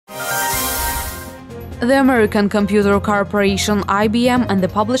The American computer corporation IBM and the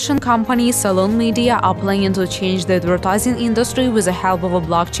publishing company Salon Media are planning to change the advertising industry with the help of a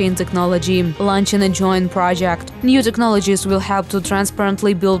blockchain technology, launching a joint project. New technologies will help to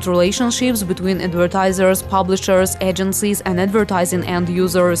transparently build relationships between advertisers, publishers, agencies, and advertising end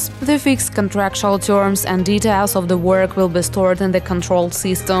users. The fixed contractual terms and details of the work will be stored in the control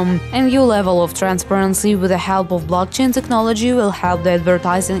system. A new level of transparency with the help of blockchain technology will help the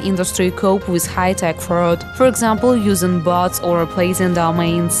advertising industry cope with high-tech fraud, for example, using bots or replacing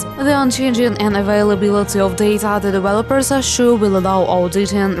domains. The unchanging and availability of data the developers are sure will allow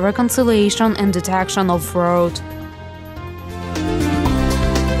auditing, reconciliation, and detection of fraud.